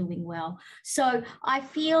not doing well. So I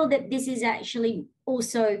feel that this is actually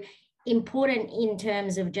also important in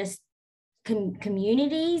terms of just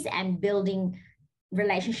communities and building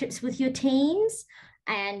relationships with your teams,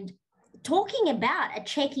 and talking about a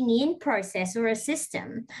checking in process or a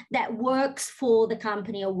system that works for the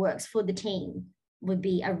company or works for the team would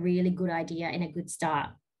be a really good idea and a good start.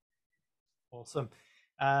 Awesome.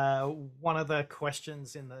 One of the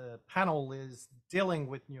questions in the panel is dealing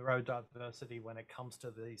with neurodiversity when it comes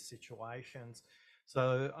to these situations.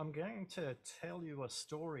 So I'm going to tell you a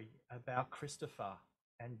story about Christopher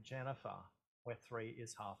and Jennifer, where 3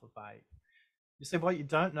 is half of 8. You see, what you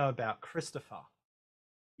don't know about Christopher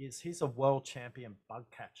is he's a world champion bug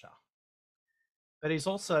catcher, but he's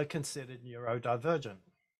also considered neurodivergent.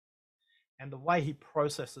 And the way he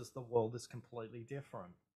processes the world is completely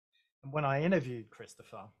different. And when I interviewed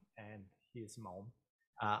Christopher and his mom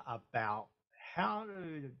about how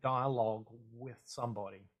to dialogue with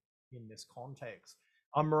somebody in this context,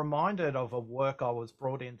 I'm reminded of a work I was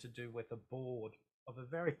brought in to do with a board of a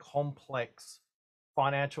very complex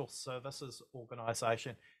financial services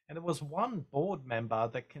organization. And there was one board member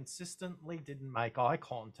that consistently didn't make eye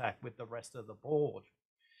contact with the rest of the board.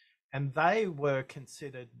 And they were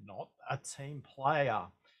considered not a team player.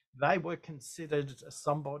 They were considered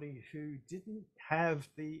somebody who didn't have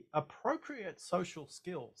the appropriate social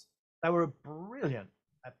skills. They were brilliant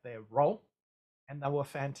at their role, and they were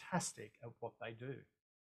fantastic at what they do.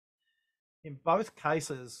 In both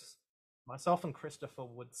cases, myself and Christopher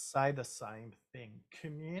would say the same thing: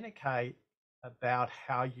 communicate about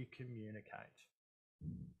how you communicate.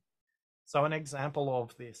 So an example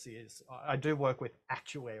of this is I do work with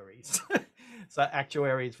actuaries. So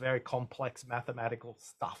actuary is very complex mathematical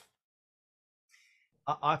stuff.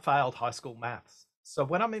 I failed high school maths. So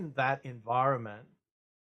when I'm in that environment,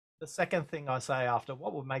 the second thing I say after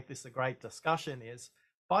what would make this a great discussion is,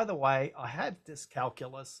 by the way, I have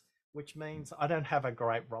dyscalculus, which means I don't have a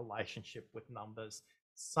great relationship with numbers.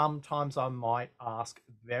 Sometimes I might ask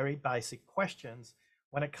very basic questions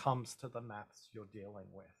when it comes to the maths you're dealing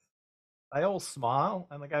with. They all smile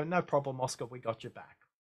and they go, no problem, Oscar, we got your back.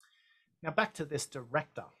 Now back to this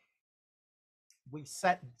director. We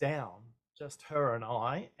sat down, just her and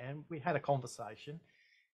I, and we had a conversation.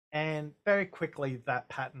 And very quickly, that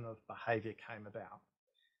pattern of behavior came about.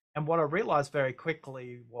 And what I realized very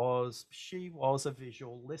quickly was she was a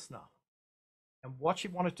visual listener. And what she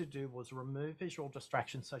wanted to do was remove visual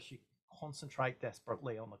distractions so she could concentrate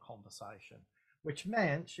desperately on the conversation, which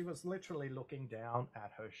meant she was literally looking down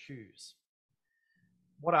at her shoes.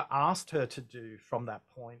 What I asked her to do from that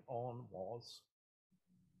point on was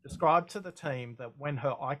describe to the team that when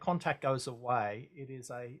her eye contact goes away, it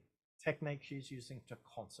is a technique she's using to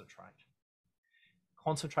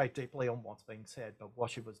concentrate deeply on what's being said. But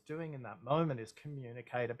what she was doing in that moment is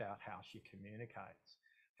communicate about how she communicates.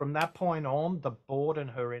 From that point on, the board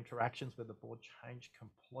and her interactions with the board changed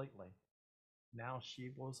completely. Now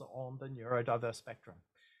she was on the neurodiverse spectrum.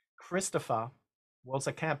 Christopher was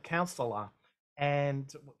a camp counselor,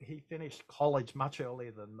 and he finished college much earlier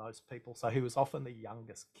than most people. So he was often the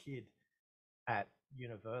youngest kid at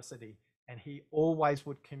university. And he always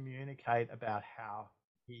would communicate about how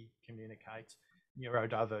he communicates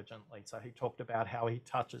neurodivergently. So he talked about how he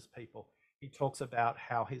touches people. He talks about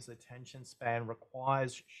how his attention span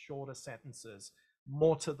requires shorter sentences,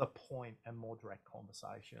 more to the point and more direct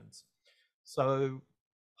conversations. So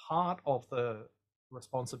part of the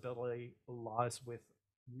responsibility lies with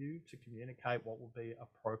you to communicate what will be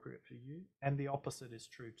appropriate for you. And the opposite is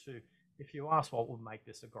true too. If you ask what would make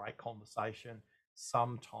this a great conversation,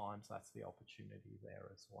 sometimes that's the opportunity there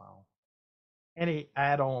as well. Any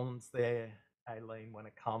add-ons there, Aileen, when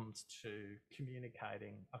it comes to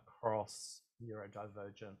communicating across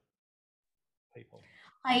neurodivergent people?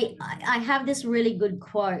 I have this really good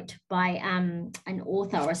quote by an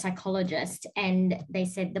author or a psychologist, and they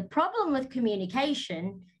said the problem with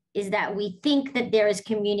communication is that we think that there is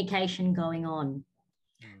communication going on.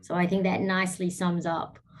 So I think that nicely sums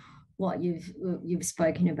up what you've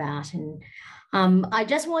spoken about. And I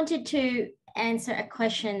just wanted to answer a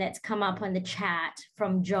question that's come up on the chat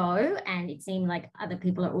from Joe, and it seemed like other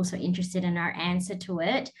people are also interested in our answer to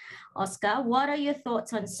it. Oscar, what are your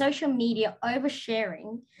thoughts on social media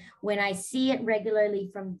oversharing when I see it regularly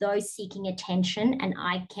from those seeking attention and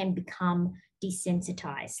I can become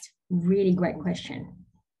desensitized? Really great question.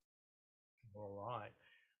 All right.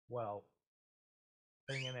 Well,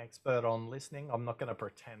 being an expert on listening, I'm not going to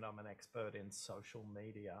pretend I'm an expert in social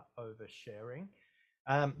media oversharing.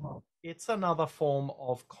 It's another form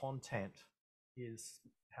of content is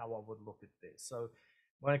how I would look at this. So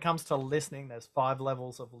when it comes to listening, there's 5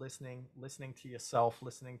 levels of listening: listening to yourself,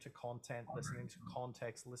 listening to content, listening to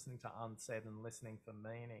context, listening to unsaid, and listening for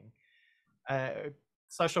meaning.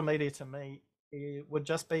 Social media to me, it would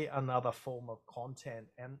just be another form of content.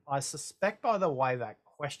 And I suspect by the way that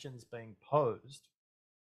question's being posed,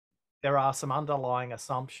 there are some underlying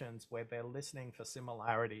assumptions where they're listening for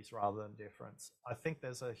similarities rather than difference. I think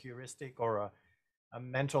there's a heuristic or a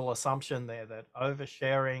mental assumption there that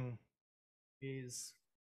oversharing is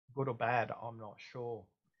good or bad. I'm not sure.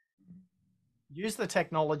 Use the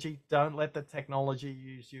technology. Don't let the technology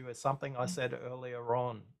use you. As something I said earlier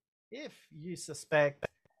on, if you suspect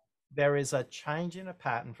there is a change in a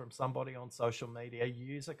pattern from somebody on social media,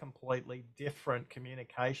 use a completely different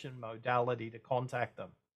communication modality to contact them.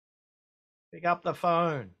 Pick up the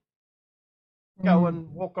phone, go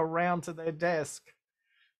and walk around to their desk,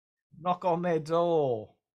 knock on their door,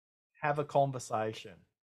 have a conversation.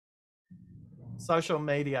 Social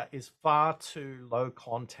media is far too low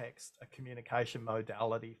context a communication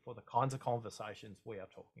modality for the kinds of conversations we are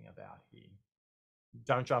talking about here.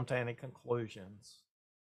 Don't jump to any conclusions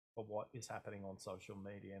for what is happening on social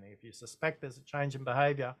media. And if you suspect there's a change in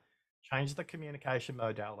behavior, change the communication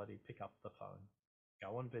modality, pick up the phone,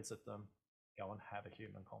 go and visit them, go and have a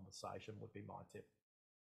human conversation would be my tip.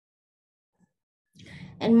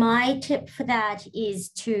 And my tip for that is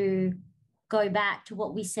to go back to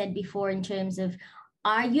what we said before in terms of,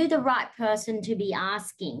 are you the right person to be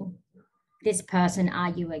asking this person,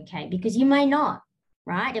 are you okay? Because you may not,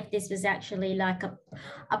 right? If this was actually like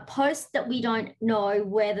a post that we don't know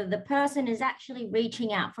whether the person is actually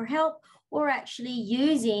reaching out for help or actually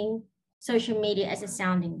using social media as a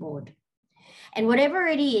sounding board. And whatever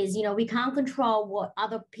it is, you know, we can't control what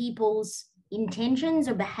other people's intentions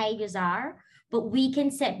or behaviors are, but we can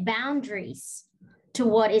set boundaries to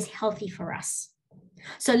what is healthy for us.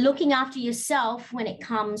 So looking after yourself when it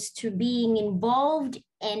comes to being involved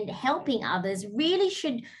and helping others really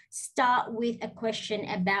should start with a question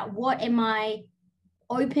about what am I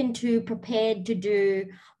open to, prepared to do?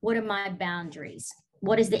 What are my boundaries?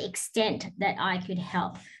 What is the extent that I could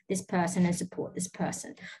help this person and support this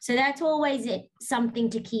person? So that's always something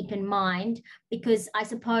to keep in mind, because I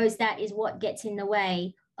suppose that is what gets in the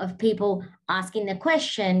way of people asking the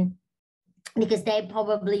question, because they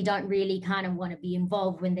probably don't really kind of want to be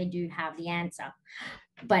involved when they do have the answer.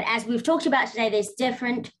 But as we've talked about today, there's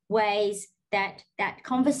different ways that that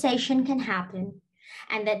conversation can happen,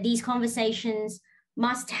 and that these conversations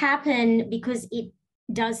must happen because it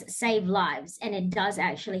does save lives, and it does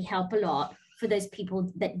actually help a lot for those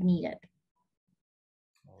people that need it.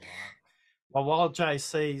 All right. Well, while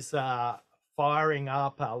JC's firing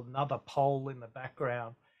up another poll in the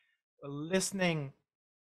background, listening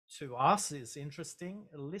to us is interesting.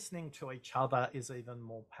 Listening to each other is even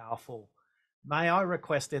more powerful. May I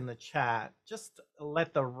request in the chat, just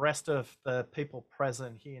let the rest of the people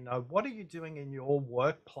present here know, what are you doing in your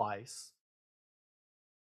workplace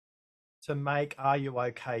to make Are You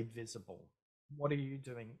OK visible? What are you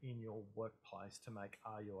doing in your workplace to make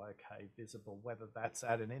Are You OK visible, whether that's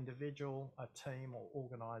at an individual, a team, or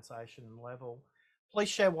organization level? Please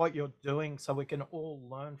share what you're doing so we can all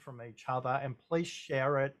learn from each other, and please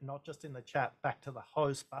share it, not just in the chat back to the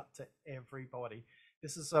host, but to everybody.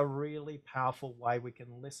 This is a really powerful way we can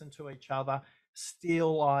listen to each other,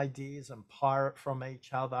 steal ideas and pirate from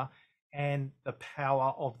each other. And the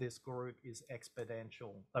power of this group is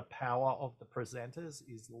exponential. The power of the presenters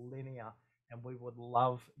is linear, and we would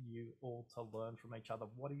love you all to learn from each other.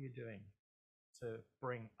 What are you doing to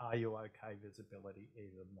bring Are You OK visibility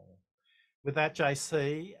even more? With that,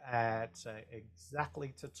 JC, at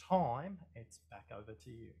exactly to time, it's back over to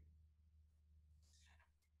you.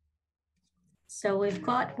 So we've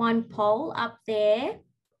got one poll up there,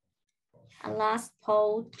 a last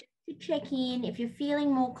poll to check in. If you're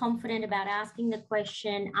feeling more confident about asking the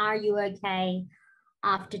question, are you okay,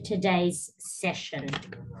 after today's session?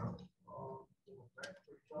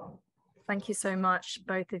 Thank you so much,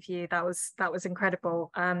 both of you. That was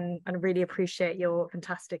incredible, and I really appreciate your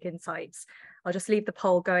fantastic insights. I'll just leave the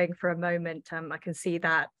poll going for a moment. I can see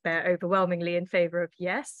that they're overwhelmingly in favor of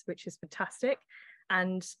yes, which is fantastic.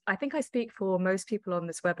 And I think I speak for most people on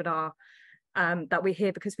this webinar, that we're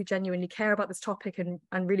here because we genuinely care about this topic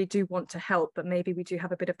and really do want to help, but maybe we do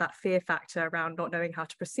have a bit of that fear factor around not knowing how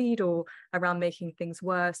to proceed or around making things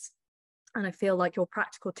worse. And I feel like your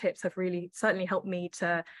practical tips have really certainly helped me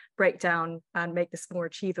to break down and make this more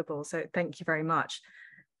achievable. So thank you very much.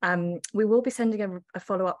 We will be sending a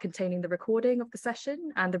follow-up containing the recording of the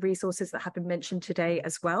session and the resources that have been mentioned today,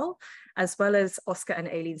 as well as Oscar and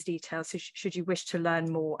Aileen's details, so should you wish to learn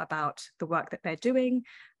more about the work that they're doing,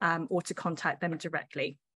 or to contact them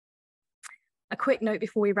directly. A quick note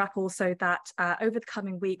before we wrap also that over the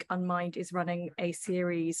coming week, Unmind is running a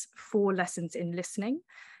series 4 lessons in listening.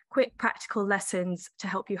 Quick practical lessons to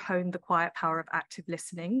help you hone the quiet power of active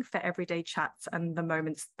listening for everyday chats and the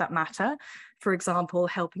moments that matter. For example,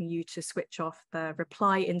 helping you to switch off the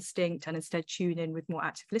reply instinct and instead tune in with more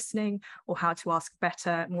active listening, or how to ask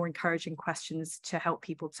better, more encouraging questions to help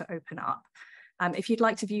people to open up. If you'd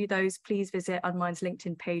like to view those, please visit Unmind's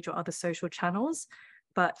LinkedIn page or other social channels.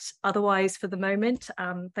 But otherwise, for the moment,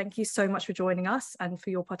 thank you so much for joining us and for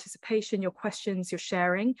your participation, your questions, your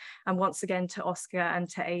sharing. And once again to Oscar and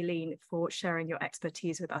to Aileen for sharing your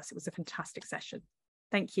expertise with us. It was a fantastic session.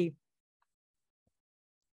 Thank you.